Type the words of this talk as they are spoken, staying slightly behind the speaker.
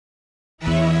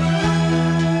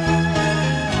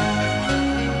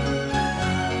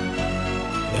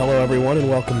everyone, and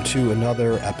welcome to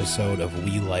another episode of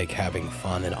We Like Having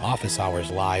Fun, an Office Hours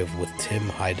Live with Tim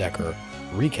Heidecker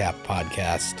recap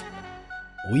podcast.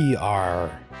 We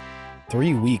are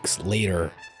 3 weeks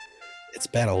later. It's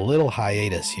been a little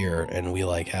hiatus here in We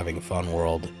Like Having Fun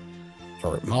world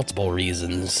for multiple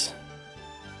reasons.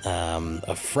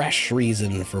 A fresh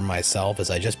reason for myself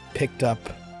is I just picked up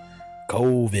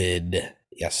COVID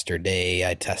yesterday.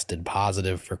 I tested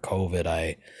positive for COVID.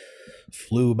 I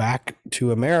flew back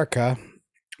to America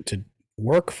to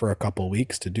work for a couple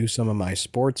weeks to do some of my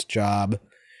sports job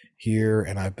here,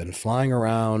 and I've been flying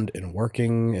around and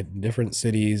working at different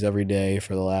cities every day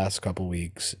for the last couple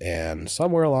weeks, and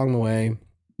somewhere along the way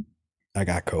I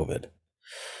got COVID.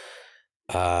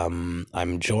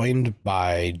 I'm joined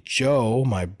by Joe,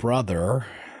 my brother.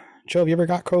 Joe, have you ever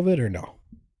got COVID or no?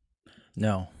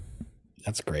 No.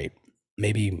 That's great.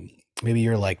 Maybe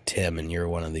you're like Tim and you're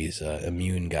one of these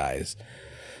immune guys.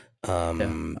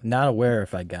 I'm not aware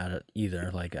if I got it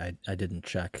either. Like I didn't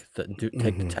check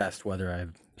take the test whether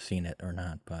I've seen it or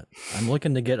not. But I'm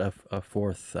looking to get a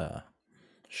fourth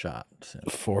shot soon.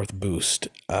 Fourth boost.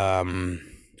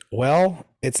 Well,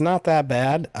 it's not that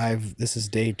bad. This is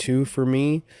day 2 for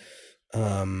me.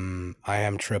 I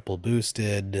am triple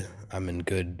boosted. I'm in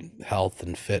good health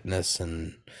and fitness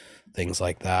and things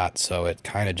like that, so it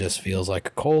kind of just feels like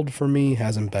a cold for me.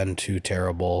 Hasn't been too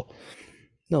terrible.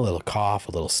 A little cough,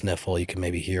 a little sniffle, you can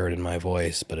maybe hear it in my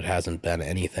voice, but it hasn't been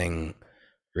anything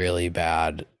really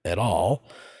bad at all.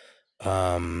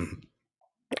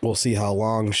 We'll see how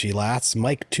long she lasts.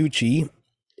 Mike Tucci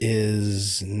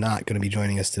is not going to be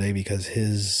joining us today because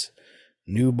his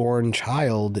newborn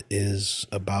child is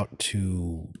about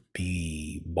to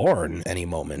be born any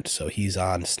moment, so he's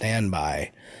on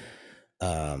standby.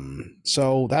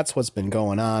 So that's what's been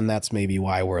going on. That's maybe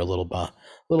why we're a little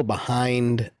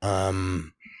behind.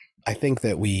 I think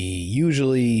that we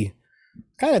usually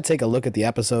kind of take a look at the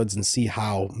episodes and see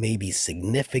how maybe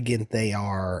significant they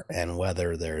are and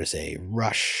whether there's a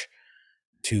rush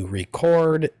to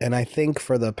record. And I think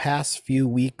for the past few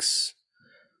weeks,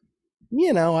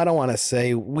 I don't want to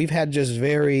say we've had just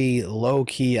very low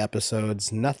key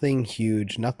episodes, nothing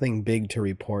huge, nothing big to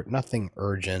report, nothing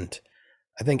urgent.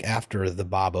 I think after the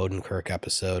Bob Odenkirk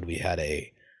episode, we had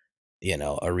a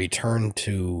return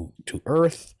to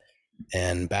Earth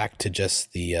and back to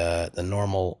just the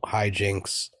normal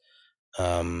hijinks,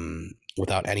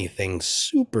 without anything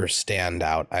super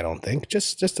standout. I don't think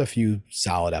just a few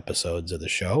solid episodes of the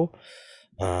show.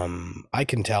 I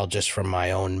can tell just from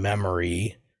my own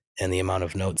memory and the amount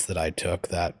of notes that I took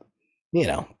that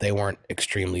they weren't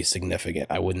extremely significant.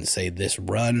 I wouldn't say this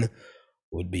run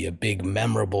would be a big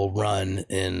memorable run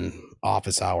in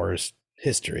Office Hours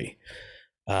history.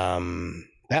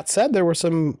 That said, there were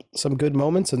some good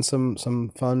moments and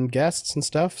some fun guests and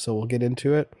stuff, so we'll get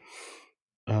into it.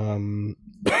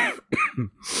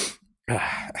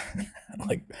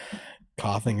 Like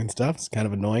coughing and stuff, it's kind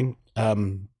of annoying.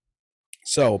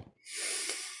 So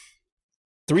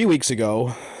 3 weeks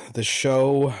ago, the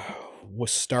show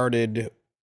was started.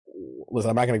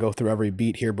 I'm not going to go through every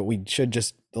beat here, but we should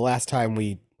just, the last time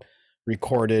we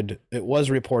recorded, it was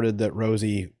reported that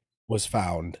Rosie was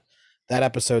found. That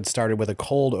episode started with a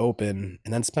cold open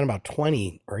and then spent about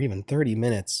 20 or even 30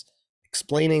 minutes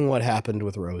explaining what happened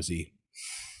with Rosie,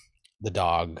 the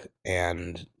dog,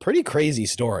 and pretty crazy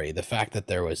story. The fact that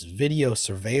there was video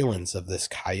surveillance of this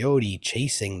coyote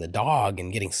chasing the dog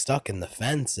and getting stuck in the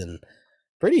fence, and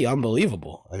pretty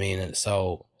unbelievable. I mean,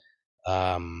 so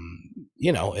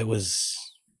it was,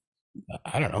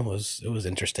 I don't know, it was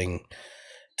interesting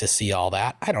to see all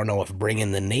that. I don't know if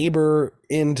bringing the neighbor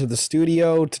into the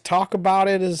studio to talk about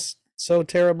it is so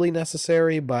terribly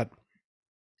necessary, but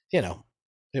it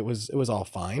was all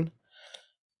fine.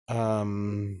 I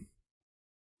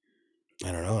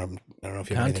don't know. I don't know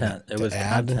if you have Content. It was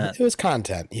add. Content. It was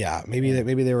content. Yeah, maybe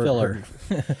they were filler.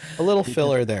 A little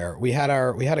filler there. We had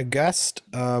a guest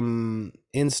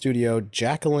in studio,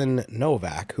 Jacqueline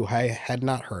Novak, who I had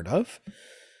not heard of.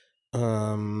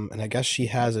 And I guess she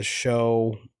has a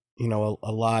show,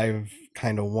 a live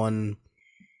kind of one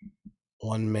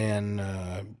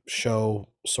man show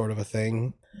sort of a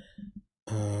thing,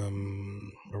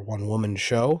 or one woman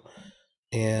show.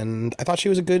 And I thought she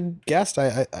was a good guest.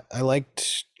 I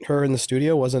liked her in the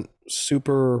studio. Wasn't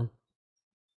super,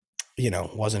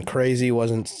 wasn't crazy,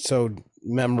 wasn't so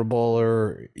memorable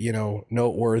or,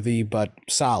 noteworthy, but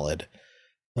solid.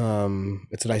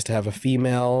 It's nice to have a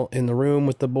female in the room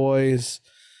with the boys.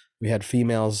 We had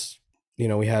females,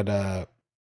 we had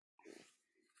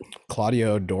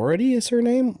Claudia Doherty is her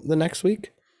name the next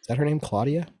week. Is that her name,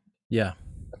 Claudia? Yeah.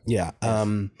 Yeah.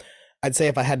 I'd say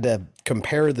if I had to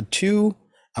compare the two,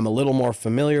 I'm a little more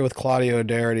familiar with Claudia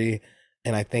O'Doherty,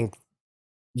 and I think,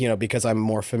 because I'm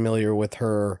more familiar with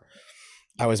her,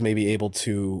 I was maybe able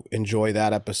to enjoy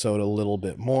that episode a little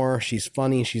bit more. She's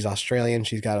funny, she's Australian,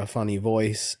 she's got a funny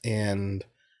voice, and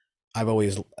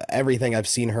everything I've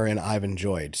seen her in, I've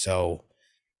enjoyed. So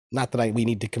not that we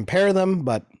need to compare them,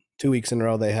 but 2 weeks in a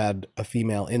row they had a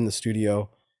female in the studio,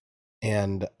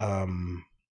 and I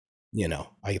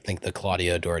think the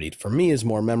Claudia O'Doherty for me is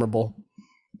more memorable.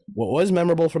 What was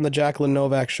memorable from the Jacqueline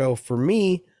Novak show for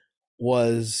me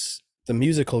was the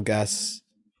musical guests,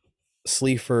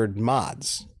 Sleaford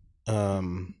Mods. I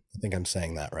think I'm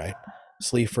saying that right.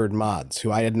 Sleaford Mods,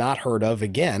 who I had not heard of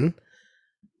again,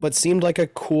 but seemed like a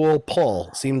cool pull,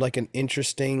 seemed like an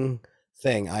interesting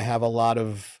thing. I have a lot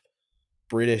of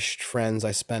British friends.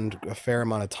 I spend a fair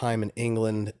amount of time in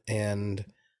England, and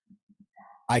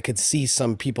I could see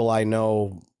some people I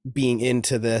know being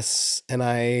into this, and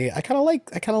I kind of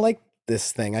like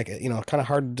this thing. Kind of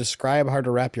hard to describe, hard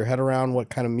to wrap your head around what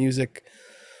kind of music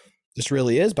this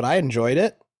really is, but I enjoyed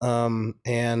it.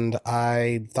 And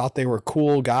I thought they were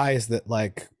cool guys that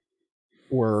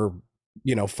were,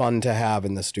 fun to have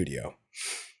in the studio.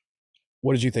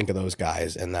 What did you think of those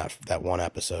guys in that one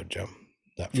episode, Joe?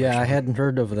 Yeah, I hadn't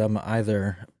heard of them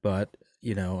either, but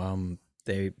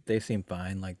they seem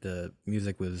fine. Like the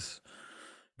music was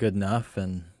good enough,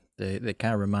 and they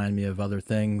kind of remind me of other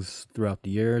things throughout the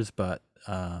years, but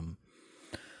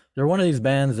they're one of these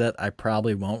bands that I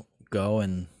probably won't go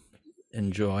and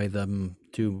enjoy them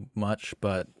too much,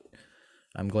 but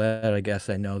I'm glad, I guess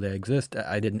I know they exist.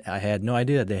 I had no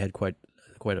idea they had quite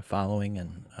a following,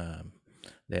 and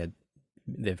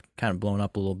they've kind of blown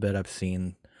up a little bit. I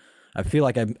feel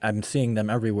like I'm seeing them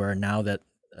everywhere now that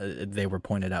they were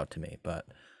pointed out to me, but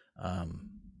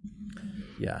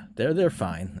yeah, they're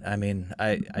fine. I mean,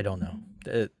 I don't know.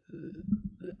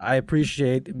 I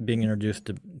appreciate being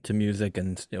introduced to music,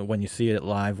 and when you see it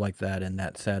live like that in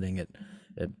that setting, it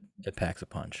packs a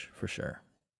punch for sure.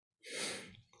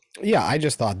 Yeah, I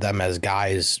just thought them as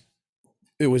guys,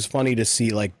 it was funny to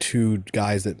see two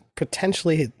guys that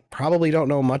potentially probably don't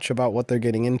know much about what they're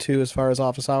getting into as far as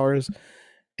office hours.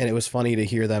 And it was funny to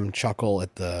hear them chuckle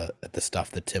at the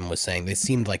stuff that Tim was saying. They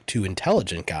seemed like two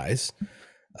intelligent guys.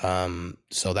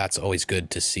 So that's always good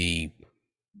to see,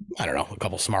 I don't know, a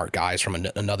couple smart guys from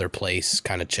another place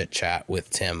kind of chit chat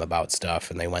with Tim about stuff.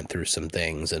 And they went through some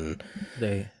things, and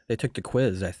they took the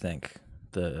quiz, I think.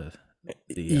 The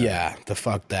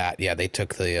fuck that. Yeah, they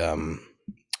took the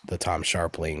Tom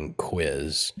Sharpling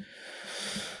quiz.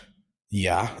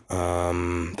 Yeah.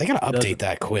 They got to update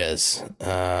that quiz.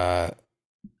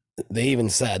 They even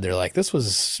said, they're like, this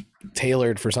was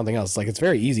tailored for something else. It's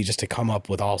very easy just to come up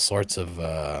with all sorts of,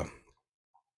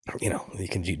 you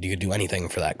could do anything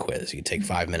for that quiz. You could take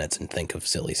 5 minutes and think of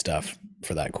silly stuff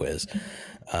for that quiz.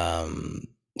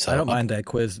 So I don't mind that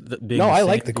quiz being no, I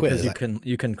like the quiz.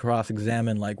 You can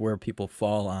cross-examine where people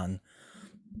fall on,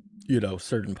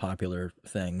 certain popular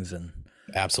things, and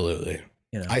absolutely.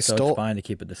 It's fine to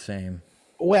keep it the same.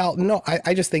 Well, no,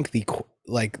 I just think the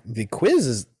quiz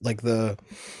is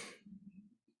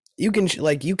you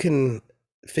can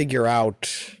figure out,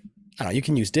 I don't know, you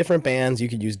can use different bands, you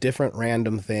could use different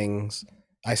random things.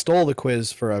 I stole the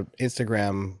quiz for an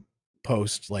Instagram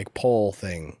post, poll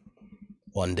thing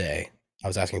one day. I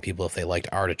was asking people if they liked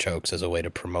artichokes as a way to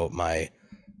promote my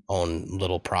own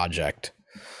little project.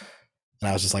 And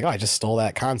I was just like, oh, I just stole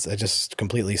that concept. I just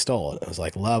completely stole it. I was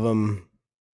like, love them,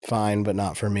 fine, but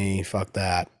not for me. Fuck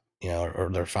that.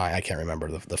 Or they're fine. I can't remember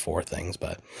the four things,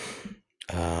 but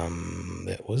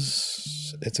it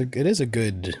is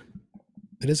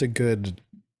a good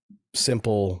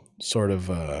simple sort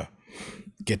of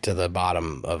get to the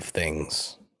bottom of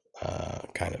things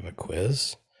kind of a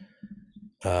quiz.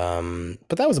 But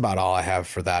that was about all I have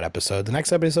for that episode. The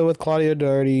next episode with Claudia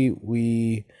O'Doherty,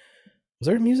 was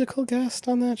there a musical guest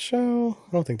on that show?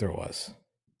 I don't think there was.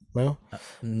 No?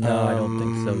 No, I don't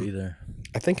think so either.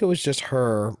 I think it was just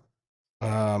her.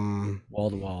 Wall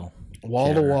to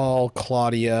wall,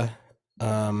 Claudia.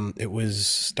 It was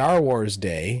Star Wars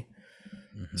Day.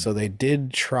 Mm-hmm. So they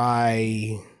did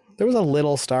try, there was a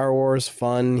little Star Wars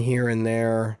fun here and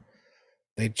there.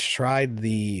 They tried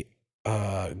the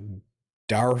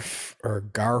Darth or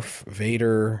Garth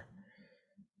Vader,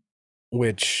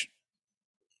 which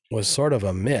was sort of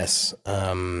a miss.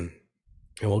 And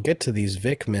we'll get to these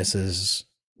Vic misses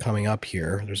coming up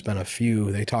here. There's been a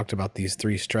few. They talked about these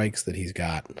 3 strikes that he's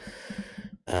got.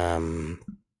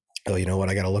 Oh, you know what?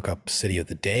 I got to look up City of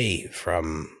the Day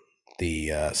from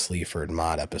the Sleaford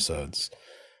Mod episodes.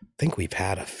 I think we've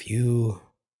had a few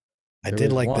I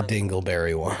did like the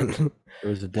Dingleberry one. There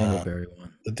was a Dingleberry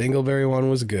one. The Dingleberry one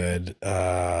was good.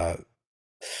 I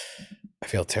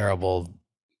feel terrible.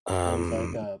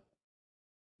 The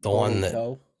one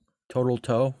that Total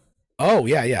Toe. Oh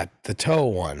yeah, the toe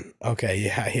one. Okay,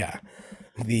 yeah.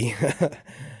 The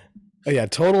yeah,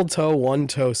 Total Toe One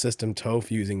Toe System Toe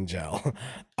Fusing Gel.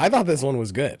 I thought this one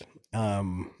was good.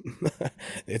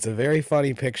 It's a very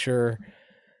funny picture.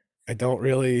 I don't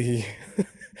really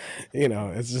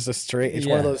it's just it's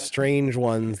one of those strange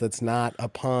ones that's not a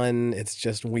pun, it's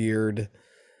just weird.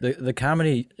 The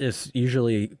comedy is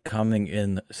usually coming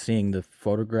in seeing the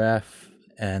photograph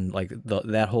and like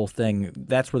that whole thing.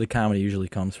 That's where the comedy usually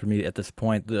comes for me at this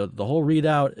point. The whole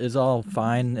readout is all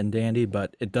fine and dandy,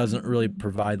 but it doesn't really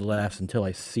provide laughs until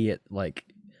I see it, like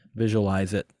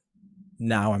visualize it.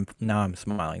 Now I'm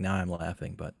smiling, now I'm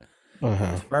laughing. But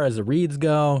as far as the reads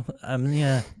go,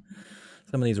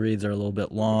 some of these reads are a little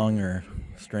bit long or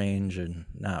strange and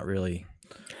not really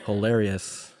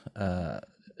hilarious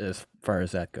as far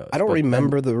as that goes. I don't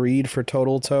remember the read for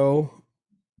Total Toe,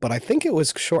 but I think it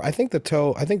was short. I think the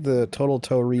Total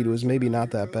Toe read was maybe not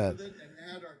that bad. And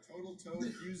add our Total Toe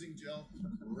Fusing Gel.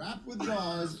 Wrap with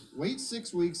gauze, wait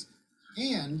 6 weeks,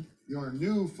 and your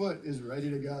new foot is ready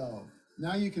to go.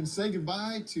 Now you can say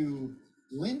goodbye to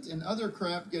lint and other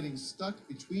crap getting stuck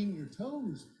between your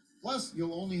toes. Plus,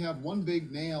 you'll only have one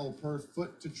big nail per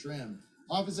foot to trim.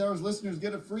 Office Hours listeners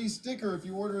get a free sticker if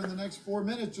you order in the next 4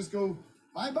 minutes. Just go,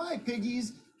 bye-bye,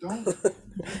 piggies. Don't go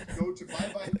to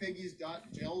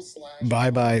byebyepiggies.gel/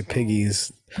 Bye-bye,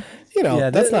 piggies.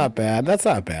 That's not bad. That's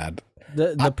not bad.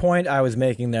 The point I was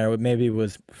making there maybe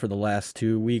was for the last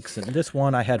 2 weeks, and this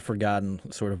one I had forgotten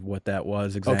sort of what that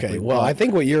was exactly. Okay, well, I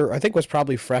think what's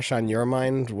probably fresh on your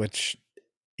mind, which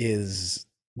is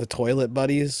the Toilet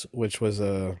Buddies, which was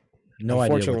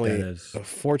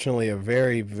unfortunately a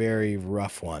very, very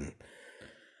rough one.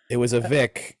 It was a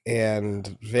Vic,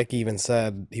 and Vic even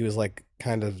said, he was like,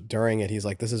 kind of during it, he's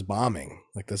like, this is bombing.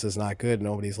 Like, this is not good.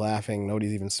 Nobody's laughing.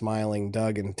 Nobody's even smiling.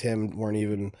 Doug and Tim weren't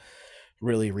even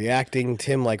really reacting.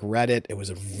 Tim read it. It was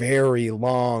a very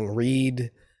long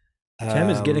read. Tim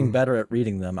is getting better at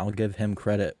reading them. I'll give him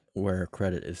credit where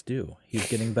credit is due. He's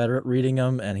getting better at reading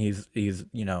them, and he's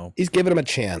giving him a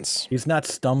chance. He's not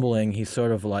stumbling. He's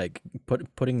sort of like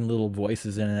putting little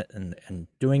voices in it and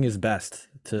doing his best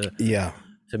to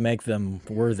make them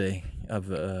worthy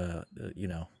of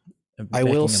I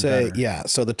will say better.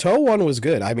 So the toe one was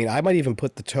good. I mean, I might even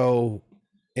put the toe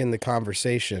in the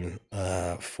conversation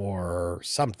for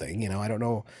something. I don't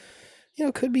know.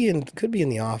 Could be in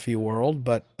the Offie world,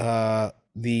 but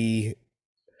the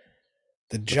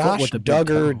Josh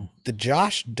Duggar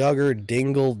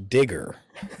Dingle Digger.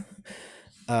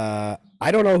 I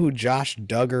don't know who Josh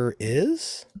Duggar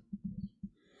is.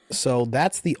 So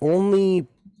that's the only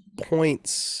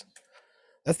points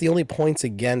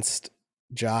against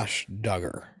Josh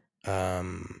Duggar.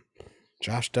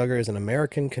 Josh Duggar is an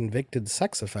American convicted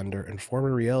sex offender and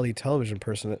former reality television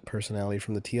personality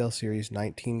from the TL series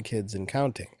 19 Kids and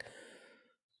Counting.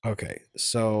 Okay,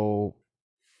 so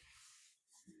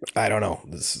I don't know.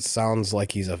 This sounds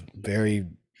like he's a very,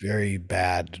 very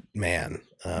bad man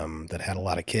that had a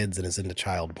lot of kids and is into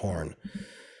child porn.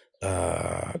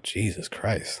 Jesus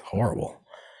Christ, horrible.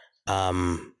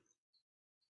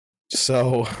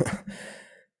 So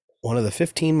one of the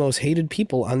 15 most hated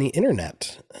people on the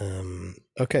internet.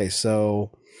 Okay, so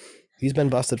he's been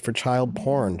busted for child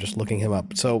porn, just looking him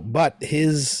up. So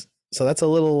that's a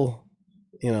little,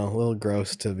 a little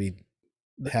gross to be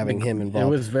having him involved. It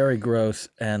was very gross,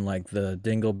 and like the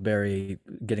dingleberry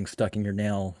getting stuck in your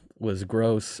nail was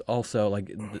gross. Also,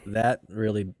 like that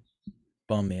really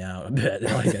bummed me out a bit.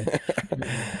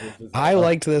 I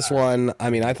liked this one.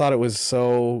 I mean, I thought it was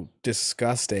so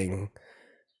disgusting.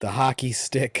 The hockey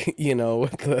stick,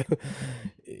 with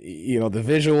the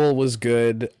visual was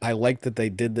good. I liked that they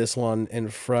did this one in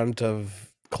front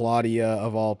of Claudia,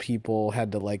 of all people,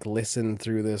 had to listen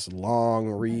through this long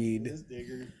read.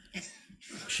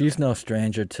 She's no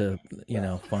stranger to,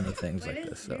 funny things like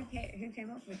this. So. Who came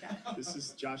up with that? This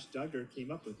is Josh Duggar came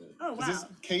up with it. Oh, wow. Is this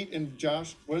Kate and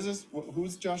Josh? What is this?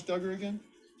 Who's Josh Duggar again?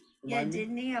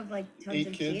 Didn't he have tons 8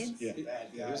 of kids? Yeah.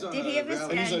 Did he have a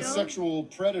scandal? He's a sexual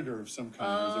predator of some kind.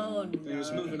 Oh, He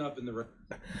was moving up in the.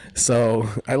 So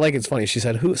it's funny. She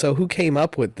said, who came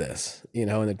up with this?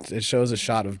 And it shows a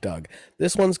shot of Doug.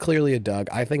 This one's clearly a Doug.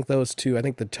 I think those two,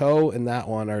 the toe and that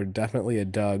one are definitely a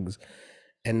Doug's.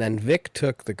 And then Vic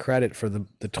took the credit for the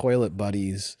Toilet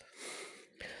Buddies.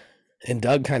 And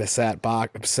Doug kind of sat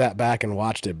back and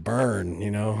watched it burn,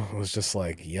 It was just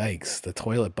like, yikes, the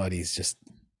Toilet Buddies just,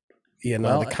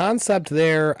 the concept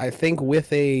there, I think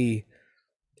with a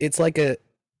it's like a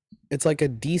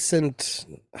decent,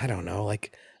 I don't know,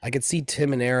 like I could see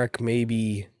Tim and Eric,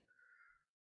 maybe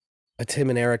a Tim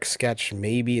and Eric sketch,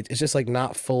 maybe it's just like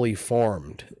not fully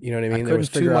formed. You know what I mean? There was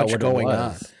too much going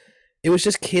on. It was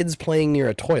just kids playing near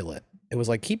a toilet. It was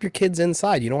like, keep your kids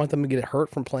inside. You don't want them to get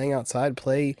hurt from playing outside.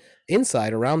 Play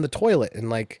inside around the toilet. And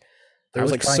like, there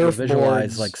was like surfboards,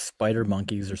 visualize like spider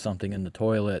monkeys or something in the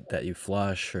toilet that you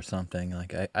flush or something.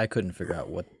 Like I couldn't figure out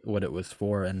what it was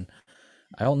for. And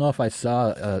I don't know if I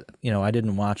saw, I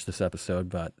didn't watch this episode,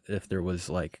 but if there was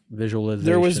like visualization.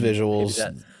 There was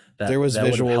visuals. There was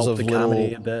visuals of little,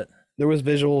 a bit. There was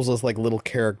visuals of like little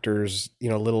characters,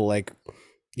 little like,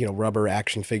 rubber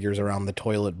action figures around the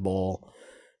toilet bowl.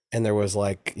 And there was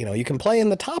like, you can play in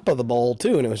the top of the bowl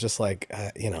too. And it was just like,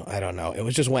 I don't know. It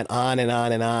was just went on and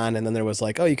on and on. And then there was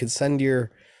like, oh, you could send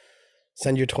your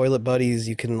toilet buddies.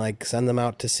 You can like send them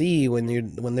out to sea when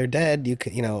they're dead. You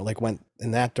could, like went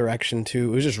in that direction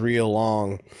too. It was just real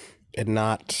long and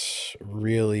not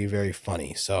really very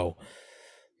funny. So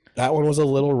that one was a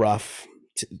little rough.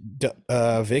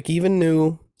 Vic even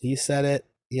knew, he said it,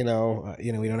 we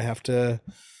don't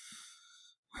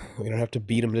have to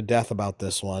beat him to death about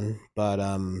this one, but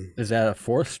is that a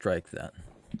fourth strike then?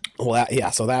 Well, yeah.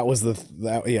 So that was the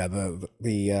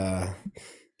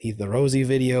Rosie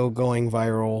video going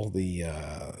viral, the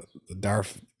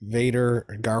Darth Vader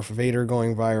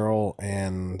going viral,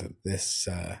 and this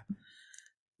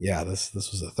this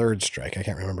was the third strike. I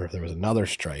can't remember if there was another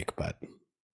strike, but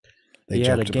they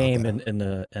had a game in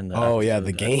the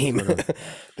the game sort of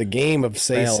the game of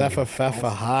say Sepha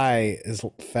Pfeffa High as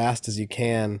fast as you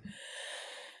can.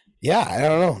 Yeah, I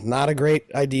don't know, not a great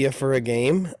idea for a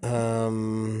game.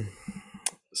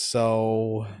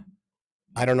 So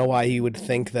I don't know why he would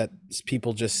think that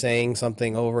people just saying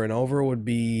something over and over would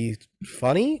be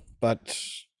funny,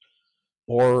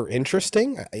 or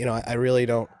interesting. I really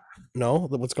don't know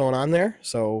what's going on there.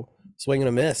 So swing and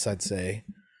a miss, I'd say,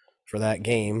 for that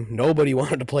game. Nobody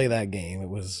wanted to play that game. It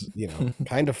was,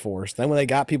 kind of forced. Then when they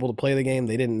got people to play the game,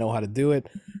 they didn't know how to do it.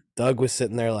 Doug was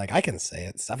sitting there like, I can say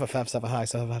it. Sepha High,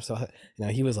 Sepha High.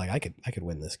 He was like, I could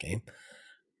win this game.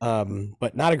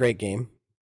 But not a great game.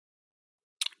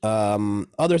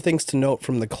 Other things to note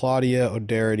from the Claudia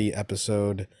O'Doherty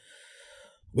episode.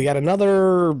 We got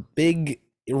another big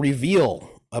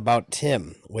reveal about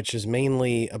Tim, which is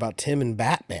mainly about Tim and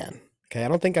Batman. Okay, I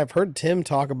don't think I've heard Tim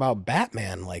talk about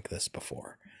Batman like this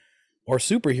before, or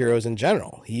superheroes in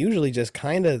general. He usually just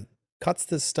kind of cuts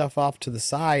this stuff off to the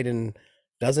side and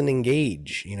doesn't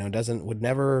engage, I've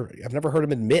never heard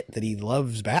him admit that he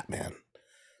loves Batman.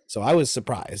 So I was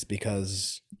surprised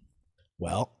because,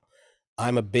 well,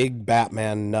 I'm a big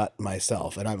Batman nut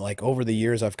myself. And I'm like, over the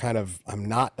years, I'm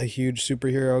not a huge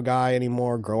superhero guy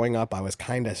anymore. Growing up, I was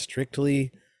kind of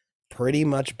strictly pretty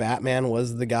much Batman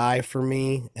was the guy for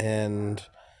me, and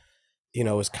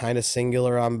was kind of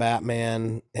singular on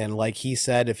Batman. And like he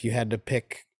said, if you had to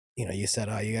pick, you said,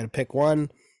 oh, you got to pick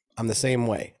one. I'm the same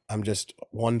way. I'm just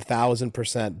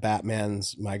 1000%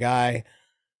 Batman's my guy,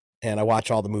 and I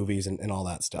watch all the movies and all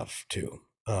that stuff too.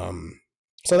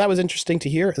 So that was interesting to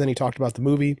hear. And then he talked about the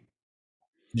movie.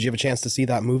 Did you have a chance to see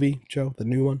that movie, Joe, the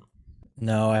new one?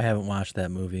 No, I haven't watched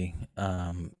that movie.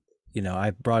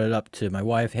 I brought it up to my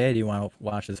wife. Hey, do you want to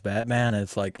watch this Batman? And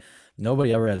it's like,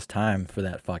 nobody ever has time for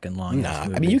that fucking long. Nah,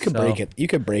 movie, I mean, you could break it. You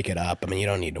could break it up. I mean, you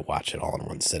don't need to watch it all in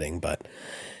one sitting, but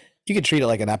you could treat it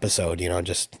like an episode,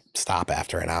 just stop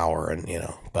after an hour and,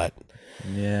 but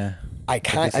yeah,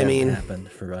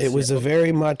 it was a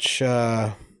very much,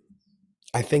 I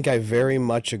think I very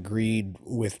much agreed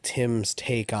with Tim's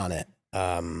take on it.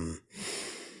 I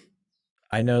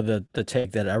know that the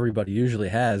take that everybody usually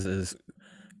has is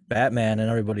Batman and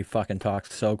everybody fucking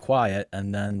talks so quiet,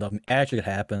 and then the action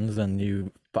happens and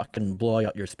you fucking blow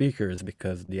out your speakers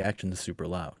because the action is super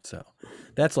loud. So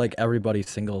that's like everybody's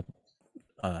single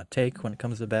take when it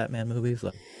comes to Batman movies.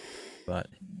 But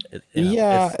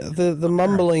the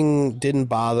mumbling didn't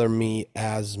bother me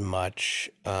as much.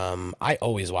 I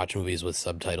always watch movies with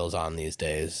subtitles on these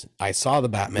days. I saw the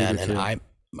Batman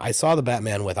I saw the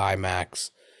Batman with IMAX.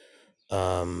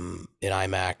 In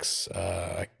IMAX,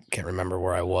 I can't remember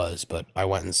where I was, but I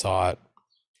went and saw it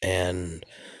and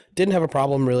didn't have a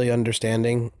problem really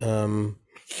understanding.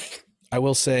 I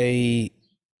will say,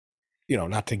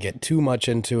 not to get too much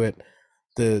into it,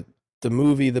 the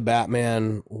movie, The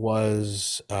Batman,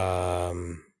 was, I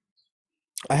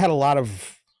had a lot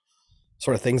of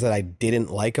sort of things that I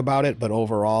didn't like about it, but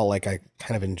overall, like, I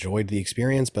kind of enjoyed the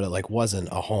experience, but it like wasn't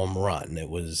a home run. It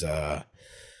was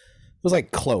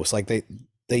like close. Like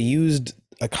they used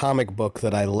a comic book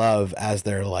that I love as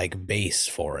their like base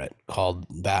for it, called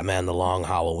Batman the Long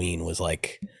Halloween, was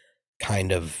like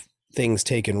kind of things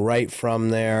taken right from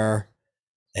there.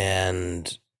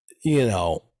 And, you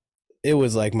know, it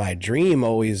was like my dream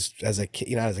always as a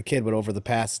kid, as a kid, but over the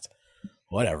past,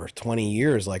 whatever, 20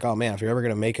 years, like, oh man, if you're ever going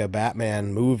to make a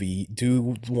Batman movie,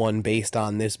 do one based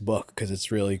on this book because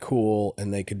it's really cool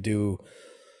and they could do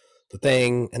the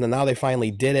thing. And then now they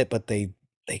finally did it, but they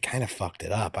kind of fucked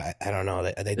it up. I don't know.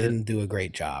 They didn't do a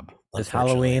great job. Is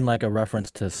Halloween like a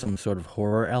reference to some sort of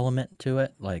horror element to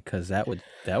it? Like, because that would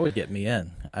get me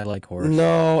in. I like horror.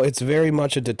 No, it's very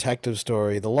much a detective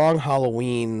story. The Long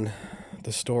Halloween,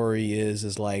 the story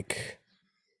is like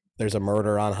there's a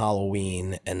murder on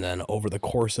Halloween, and then over the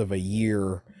course of a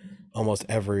year, almost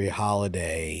every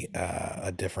holiday,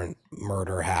 a different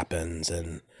murder happens,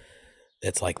 and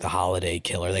it's like the holiday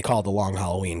killer. They call it the Long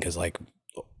Halloween because like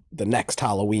the next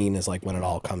Halloween is like when it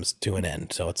all comes to an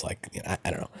end. So it's like,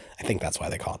 I don't know. I think that's why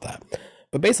they call it that.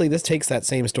 But basically this takes that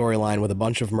same storyline with a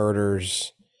bunch of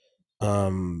murders.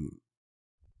 And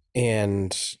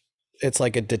it's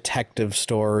like a detective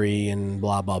story and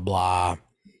blah, blah, blah.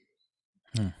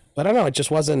 But I don't know. It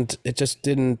just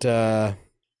didn't, a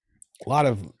lot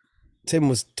of, Tim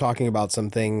was talking about some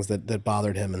things that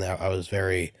bothered him, and that I was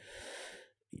very,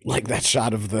 like that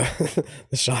shot of the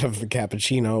shot of the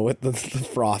cappuccino with the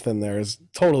froth in there is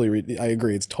totally I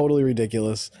agree, it's totally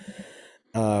ridiculous.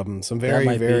 Some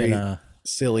very very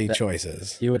silly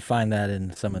choices. You would find that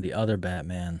in some of the other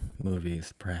Batman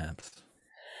movies, perhaps.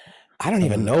 I don't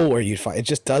even know where you'd find it.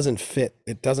 Just doesn't fit.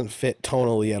 It doesn't fit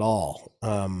tonally at all.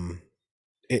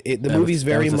 The movie's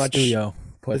very much,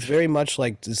 it's very much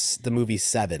like the movie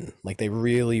Seven. Like they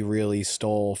really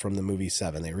stole from the movie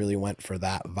Seven. They really went for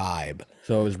that vibe.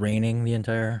 So it was raining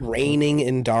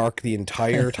and dark the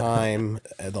entire time,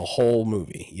 the whole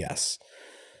movie. Yes.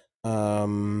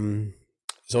 Zoe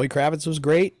Kravitz was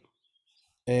great.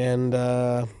 And,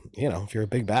 if you're a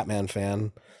big Batman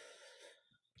fan,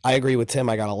 I agree with Tim.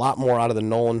 I got a lot more out of the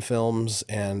Nolan films,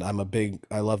 and I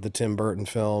love the Tim Burton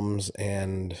films.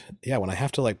 And yeah, when I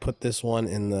have to like put this one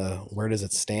in where does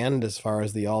it stand as far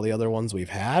as all the other ones we've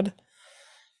had?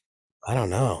 I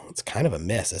don't know. It's kind of a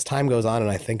miss. As time goes on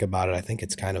and I think about it, I think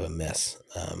it's kind of a miss.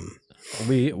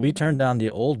 We turned down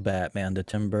the old Batman, the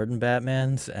Tim Burton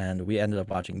Batmans, and we ended up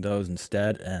watching those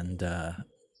instead. And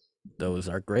those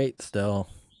are great still.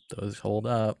 Those hold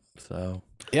up. So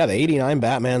yeah, the '89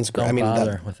 Batman's great. Don't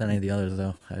bother with any of the others,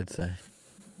 though. I'd say.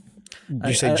 Did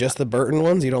you say just the Burton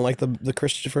ones? You don't like the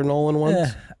Christopher Nolan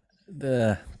ones?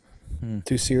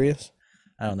 Too serious?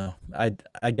 I don't know.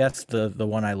 I guess the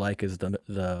one I like is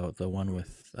the one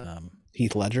with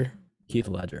Heath Ledger. Heath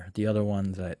Ledger. The other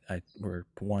ones I were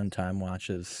one-time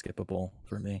watches, skippable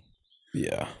for me.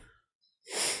 Yeah.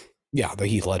 Yeah, the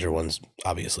Heath Ledger one's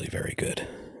obviously very good.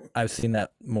 I've seen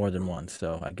that more than once,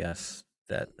 so I guess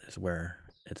that is where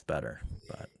it's better.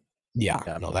 But yeah,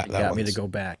 that got me to go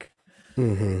back.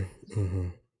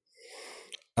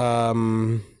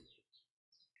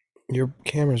 Your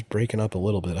camera's breaking up a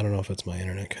little bit. I don't know if it's my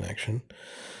internet connection.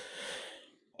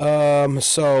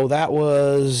 So that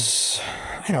was,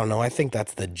 I don't know. I think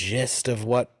that's the gist of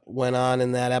what went on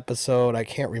in that episode. I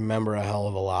can't remember a hell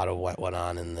of a lot of what went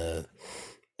on in the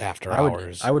after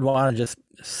hours. I would want to just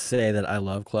say that I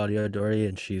love Claudia Doherty,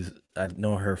 and I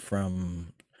know her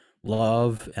from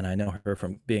Love, and I know her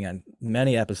from being on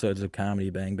many episodes of Comedy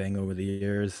Bang Bang over the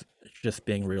years, just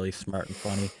being really smart and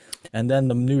funny. And then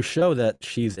the new show that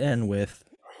she's in with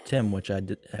Tim, which I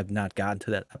have not gotten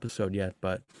to that episode yet,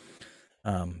 but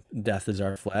Death is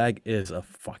Our Flag is a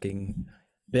fucking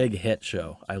big hit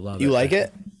show. I love it. You like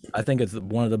it? I think it's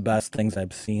one of the best things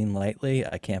I've seen lately.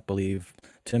 I can't believe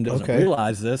Tim doesn't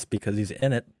realize this because he's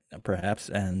in it, perhaps,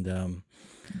 and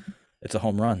it's a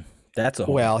home run.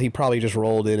 Well, he probably just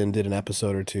rolled in and did an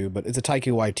episode or two, but it's a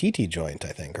Taika Waititi joint, I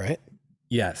think, right?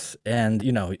 Yes, and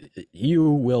you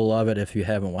will love it if you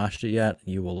haven't watched it yet.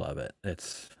 You will love it.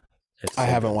 I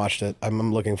haven't watched it.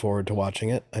 I'm looking forward to watching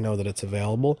it. I know that it's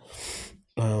available.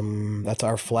 That's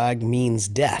Our Flag Means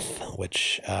Death,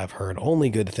 which I've heard only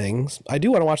good things. I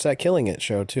do want to watch that Killing It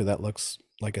show too. That looks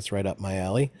like it's right up my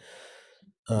alley.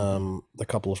 The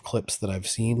couple of clips that I've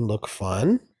seen look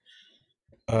fun.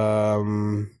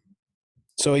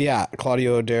 So yeah,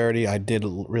 Claudia Doherty, I did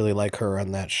really like her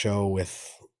on that show with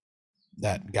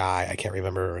that guy. I can't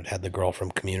remember. It had the girl from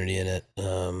Community in it.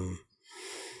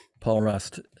 Paul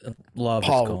Rust. Love is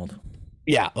called.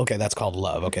 Yeah, okay, that's called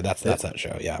Love. Okay, that's that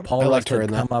show. Yeah, Paul Rust had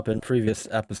come up in previous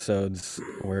episodes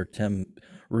where Tim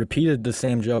repeated the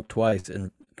same joke twice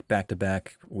in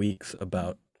back-to-back weeks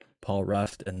about Paul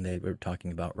Rust, and they were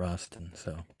talking about Rust, and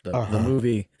so the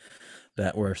movie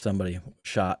that where somebody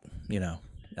shot,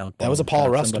 Alec That was a Baldwin Paul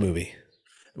shot Rust somebody. movie.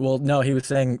 Well, no, he was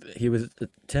saying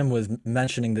Tim was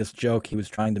mentioning this joke he was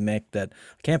trying to make that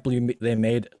I can't believe they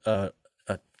made a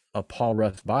Paul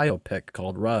Rust biopic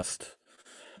called Rust.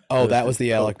 Oh, It that was was a the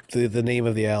joke. the name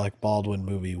of the Alec Baldwin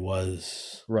movie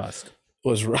was Rust.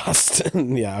 Rust.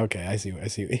 Yeah, okay, I see.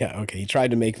 Yeah, okay. He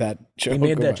tried to make that joke. He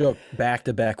made that joke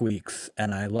back-to-back weeks,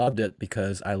 and I loved it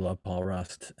because I love Paul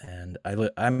Rust, and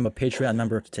I'm a Patreon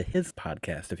member to his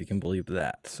podcast, if you can believe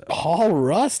that. So. Paul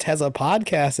Rust has a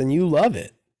podcast, and you love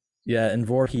it. Yeah, in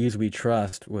Voorhees We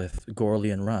Trust with Gorley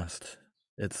and Rust.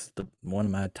 It's one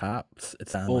of my tops.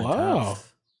 It's on my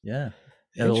tops. Yeah.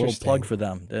 A little plug for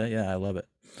them. Yeah, I love it.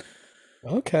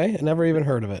 Okay, I never even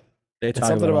heard of it. They talk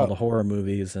about all the horror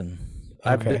movies, and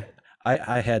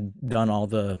I had done all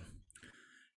the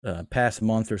past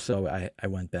month or so. I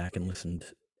went back and listened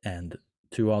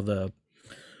to all the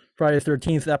Friday the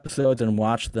 13th episodes and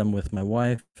watched them with my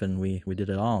wife, and we did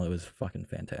it all. It was fucking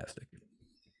fantastic.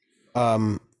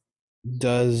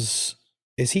 Is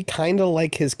he kind of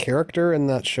like his character in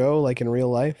that show, like in real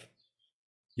life?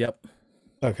 Yep.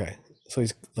 Okay, so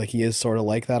he is sort of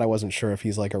like that. I wasn't sure if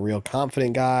he's like a real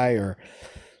confident guy or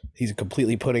he's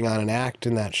completely putting on an act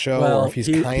in that show, or if he's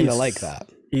kind of like that.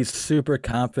 He's super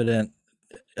confident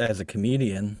as a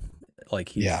comedian, like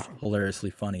he's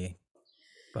hilariously funny,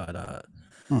 but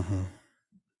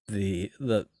he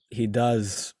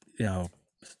does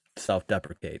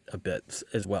self-deprecate a bit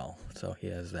as well, so he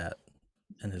has that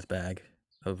in his bag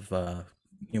of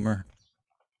humor.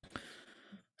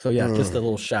 So yeah, just a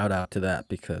little shout out to that,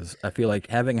 because I feel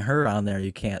like having her on there,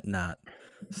 you can't not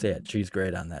say it. She's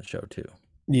great on that show too.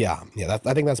 Yeah.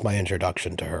 I think that's my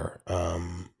introduction to her.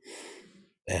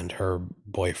 And her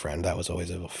boyfriend, that was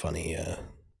always a funny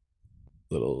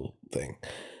little thing.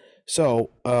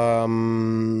 So,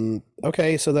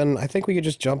 okay, so then I think we could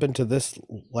just jump into this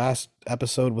last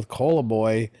episode with Cola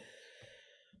Boy,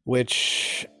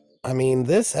 which, I mean,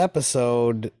 this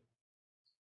episode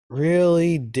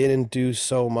really didn't do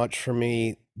so much for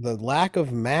me. The lack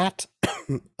of Matt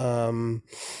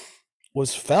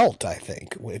was felt, I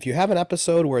think. If you have an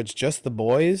episode where it's just the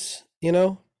boys,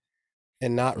 and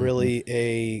not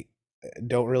really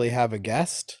don't really have a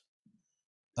guest,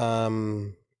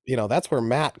 that's where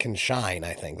Matt can shine.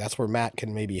 I think that's where Matt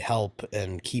can maybe help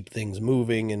and keep things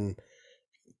moving and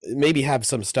maybe have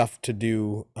some stuff to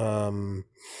do.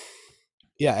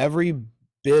 Every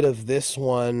bit of this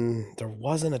one, there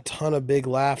wasn't a ton of big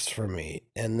laughs for me.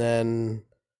 And then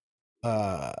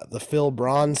the Phil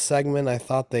Braun segment, I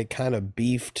thought they kind of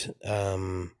beefed.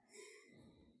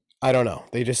 I don't know.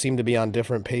 They just seem to be on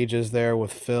different pages there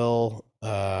with Phil.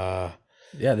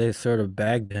 They sort of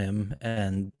bagged him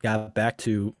and got back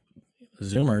to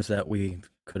Zoomers that we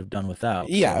could have done without.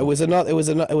 Yeah, so. It was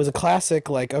a classic,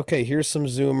 like, okay, here's some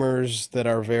Zoomers that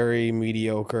are very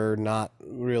mediocre, not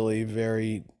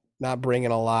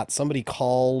bringing a lot. Somebody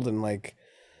called and like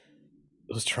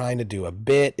was trying to do a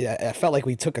bit. I felt like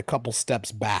we took a couple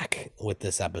steps back with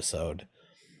this episode.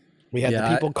 We had the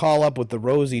people call up with the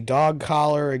Rosie dog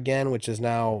collar again, which is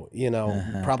now,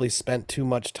 probably spent too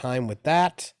much time with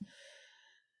that.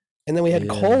 And then we had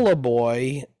Cola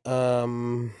Boy,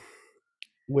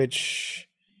 which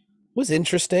was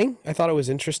interesting. I thought it was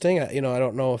interesting. I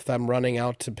don't know if I'm running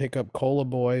out to pick up Cola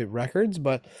Boy records,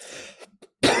 but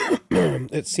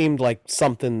it seemed like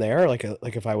something there. Like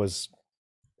if I was,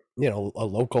 a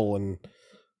local and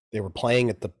they were playing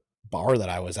at the bar that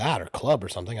I was at or club or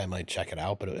something, I might check it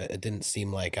out, but it didn't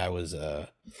seem like I was oh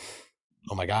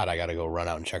my god, I gotta go run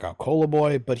out and check out Cola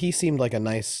Boy. But he seemed like a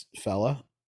nice fella.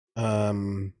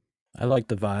 I liked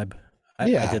the vibe.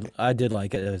 I did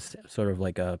like it. It was sort of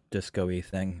like a disco-y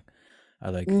thing. I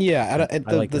like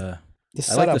the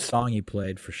song he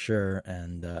played for sure,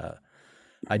 and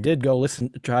I did go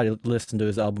try to listen to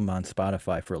his album on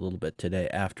Spotify for a little bit today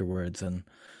afterwards, and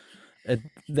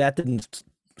that didn't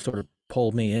sort of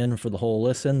pull me in for the whole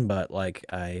listen, but like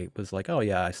I was like, oh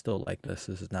yeah, I still like this.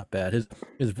 This is not bad.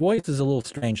 His voice is a little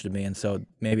strange to me, and so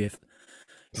maybe if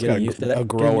getting used to that,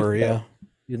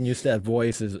 getting used to that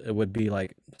voice it would be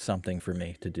like something for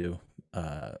me to do.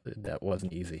 That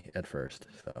wasn't easy at first.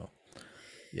 So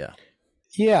yeah.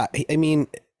 I mean,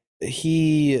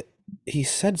 he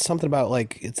said something about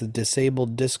like it's a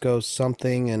disabled disco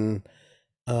something, and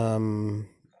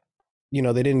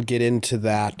they didn't get into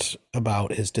that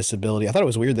about his disability. I thought it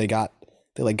was weird they got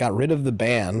rid of the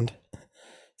band,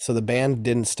 so the band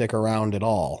didn't stick around at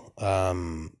all.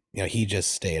 He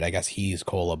just stayed. I guess he's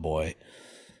Cola Boy.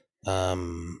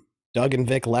 Doug and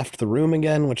Vic left the room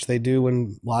again, which they do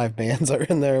when live bands are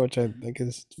in there, which I think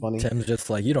is funny. Tim's just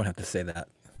like, you don't have to say that.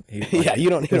 Yeah, you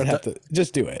don't have to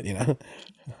just do it, you know.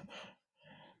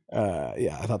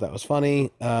 Yeah, I thought that was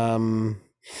funny.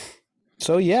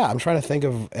 So yeah, I'm trying to think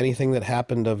of anything that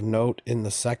happened of note in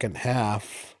the second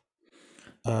half.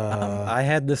 I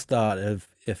had this thought of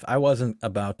if I wasn't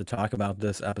about to talk about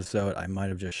this episode, I might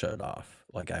have just shut it off.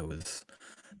 Like I was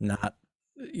not,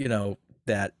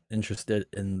 that interested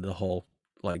in the whole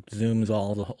like zooms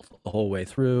all the whole way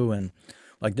through, and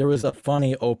like there was a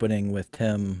funny opening with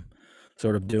Tim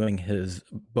sort of doing his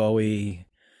Bowie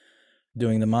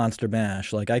doing the Monster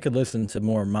Mash. Like I could listen to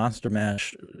more Monster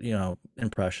Mash,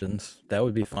 impressions. That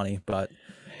would be funny. But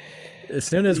as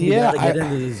soon as we got to get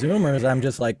into the Zoomers, I'm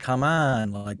just like, come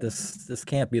on, like this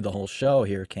can't be the whole show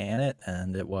here, can it?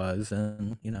 And it was,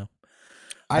 and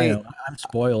I'm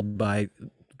spoiled by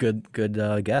good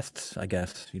guests, I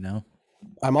guess.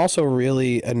 I'm also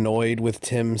really annoyed with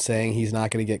Tim saying he's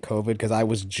not going to get COVID because I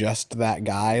was just that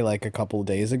guy like a couple of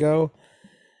days ago,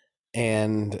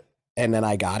 and then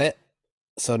I got it.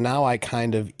 So now I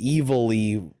kind of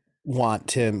evilly want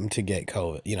Tim to get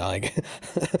COVID, like,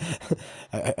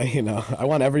 I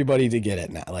want everybody to get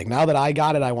it now. Like now that I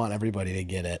got it, I want everybody to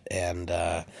get it. And,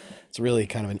 it's really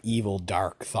kind of an evil,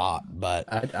 dark thought, but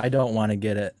I don't want to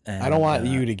get it. And, I don't want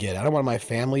you to get it. I don't want my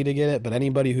family to get it, but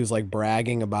anybody who's like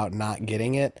bragging about not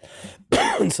getting it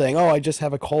and saying, oh, I just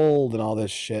have a cold and all this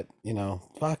shit,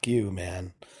 fuck you,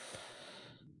 man.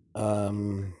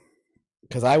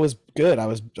 Because I was good. I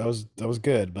was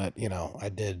good, but I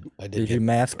did. Did you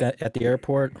mask at the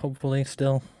airport? Hopefully,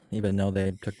 still, even though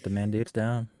they took the mandates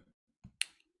down.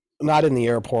 Not in the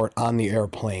airport, on the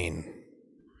airplane.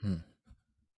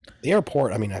 The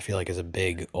airport, I feel like is a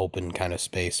big open kind of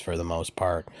space for the most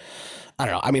part. I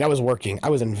don't know. I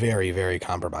was in very, very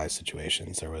compromised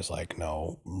situations. There was like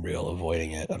no real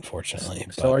avoiding it, unfortunately.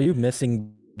 So are you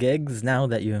missing gigs now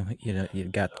that you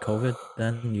got COVID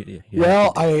then?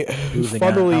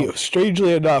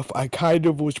 Strangely enough, I kind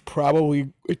of was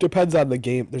probably, it depends on the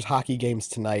game. There's hockey games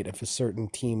tonight. If a certain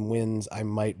team wins, I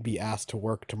might be asked to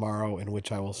work tomorrow, in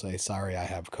which I will say, sorry, I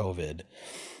have COVID.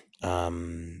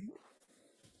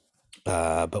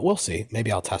 But we'll see.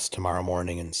 Maybe I'll test tomorrow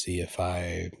morning and see if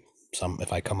I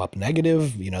come up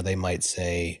negative. They might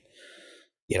say,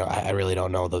 I really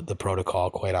don't know the protocol,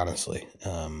 quite honestly,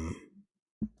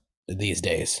 these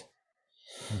days.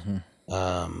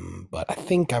 But I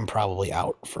think I'm probably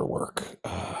out for work.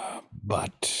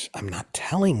 But I'm not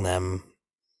telling them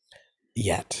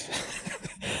yet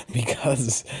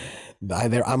because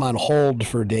I'm on hold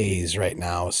for days right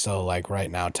now. So like right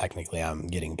now, technically I'm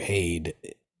getting paid.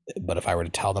 But if I were to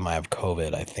tell them I have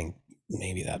COVID, I think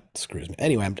maybe that screws me.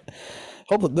 Anyway,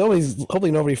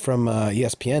 hopefully nobody from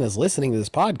ESPN is listening to this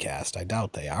podcast. I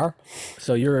doubt they are.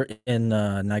 So you're in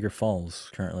Niagara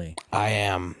Falls currently. I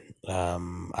am.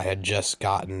 I had just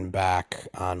gotten back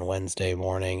on Wednesday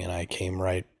morning, and I came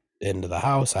right into the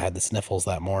house. I had the sniffles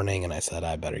that morning, and I said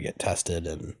I better get tested,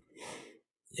 and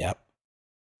yep,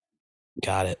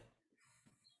 got it.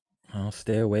 I'll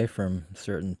stay away from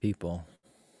certain people.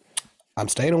 I'm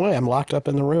staying away. I'm locked up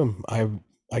in the room. I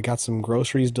got some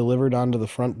groceries delivered onto the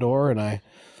front door, and I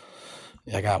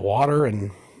got water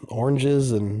and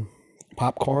oranges and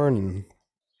popcorn and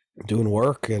doing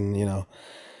work. And,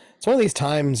 it's one of these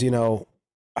times,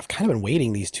 I've kind of been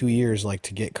waiting these 2 years, like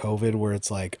to get COVID, where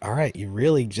it's like, all right, you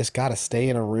really just got to stay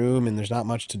in a room and there's not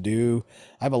much to do.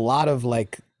 I have a lot of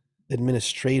like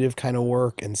administrative kind of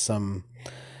work and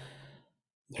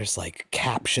there's like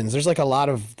captions. There's like a lot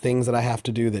of things that I have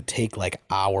to do that take like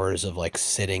hours of like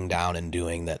sitting down and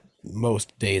doing that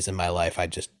most days in my life I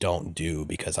just don't do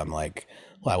because I'm like,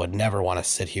 well, I would never want to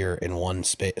sit here in one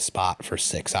spot for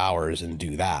 6 hours and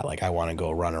do that. Like I want to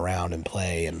go run around and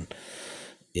play and,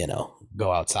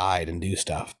 go outside and do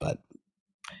stuff. But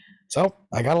so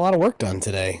I got a lot of work done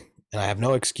today and I have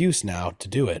no excuse now to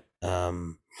do it.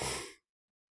 But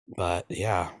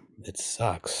yeah, it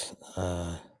sucks.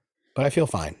 But I feel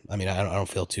fine. I don't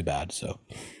feel too bad. So,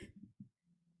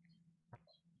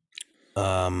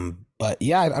 but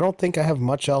yeah, I don't think I have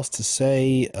much else to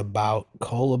say about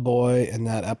Cola Boy in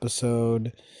that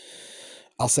episode.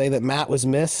 I'll say that Matt was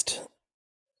missed.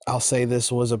 I'll say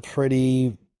this was a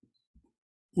pretty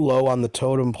low on the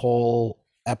totem pole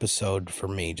episode for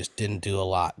me. Just didn't do a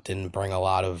lot. Didn't bring a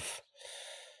lot of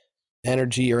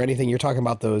energy or anything. You're talking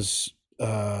about those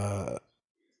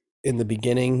in the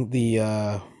beginning,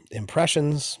 the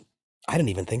impressions. I didn't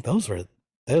even think those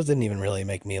didn't even really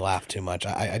make me laugh too much.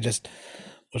 I just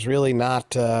was really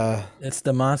not it's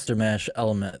the Monster Mash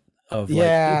element of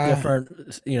like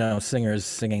different singers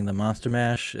singing the Monster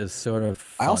Mash is sort of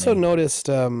funny. I also noticed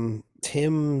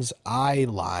Tim's eye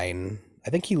line. I